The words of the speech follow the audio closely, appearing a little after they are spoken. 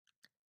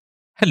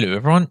Hello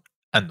everyone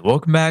and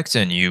welcome back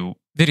to a new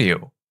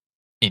video.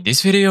 In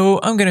this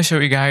video, I'm going to show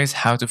you guys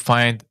how to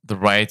find the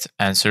right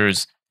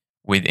answers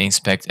with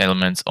inspect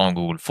elements on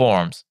Google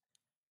Forms.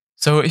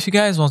 So if you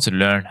guys want to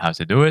learn how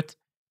to do it,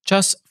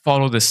 just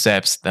follow the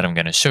steps that I'm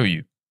going to show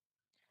you.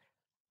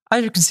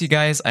 As you can see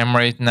guys, I'm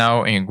right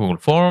now in Google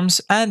Forms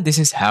and this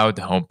is how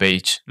the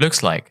homepage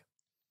looks like.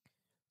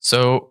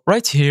 So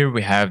right here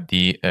we have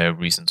the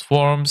recent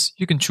forms.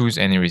 You can choose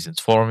any recent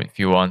form if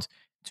you want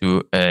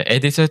to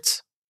edit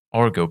it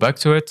or go back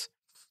to it.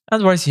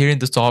 And right here in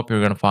the top, you're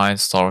going to find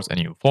start a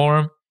new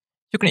form.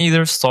 You can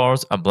either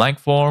start a blank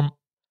form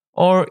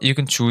or you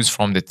can choose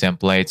from the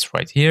templates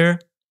right here.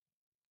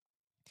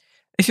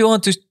 If you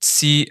want to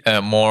see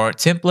more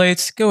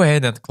templates, go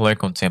ahead and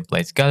click on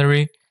templates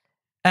gallery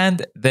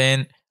and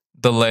then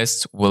the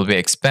list will be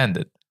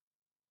expanded.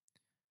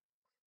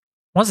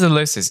 Once the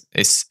list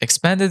is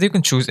expanded, you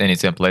can choose any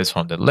templates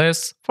from the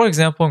list. For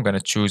example, I'm going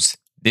to choose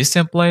this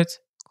template,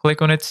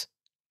 click on it,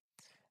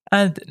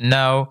 and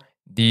now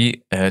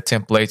the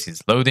template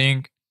is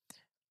loading.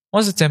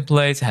 Once the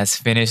template has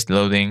finished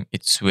loading,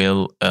 it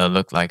will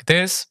look like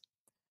this.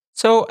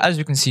 So as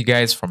you can see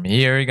guys, from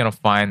here, you're going to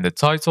find the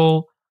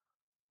title.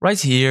 Right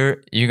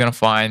here, you're going to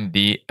find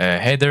the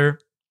header.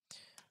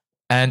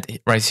 And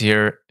right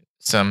here,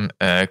 some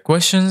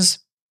questions.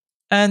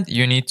 And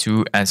you need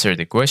to answer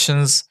the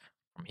questions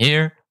from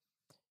here.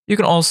 You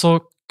can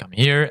also come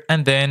here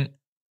and then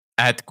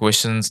add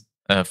questions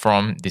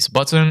from this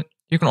button.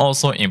 You can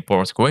also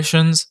import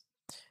questions,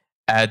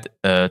 add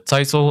a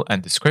title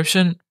and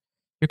description.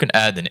 You can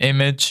add an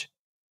image,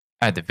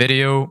 add a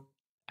video,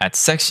 add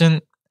section.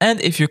 And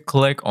if you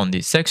click on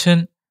this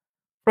section,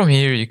 from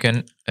here you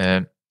can,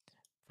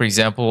 for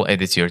example,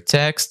 edit your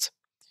text.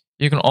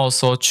 You can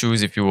also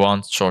choose if you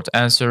want short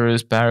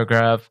answers,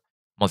 paragraph,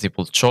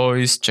 multiple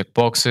choice,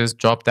 checkboxes,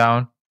 drop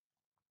down.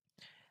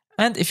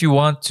 And if you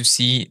want to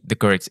see the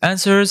correct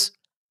answers,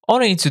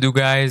 all you need to do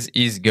guys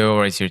is go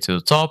right here to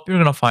the top. You're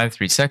going to find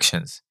three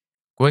sections: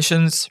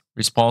 questions,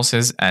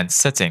 responses, and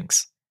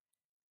settings.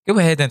 Go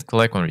ahead and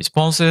click on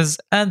responses,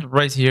 and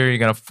right here you're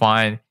going to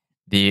find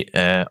the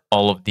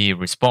all of the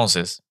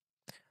responses.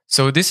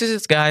 So this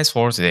is it guys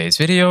for today's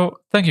video.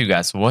 Thank you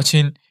guys for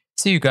watching.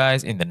 See you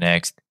guys in the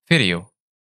next video.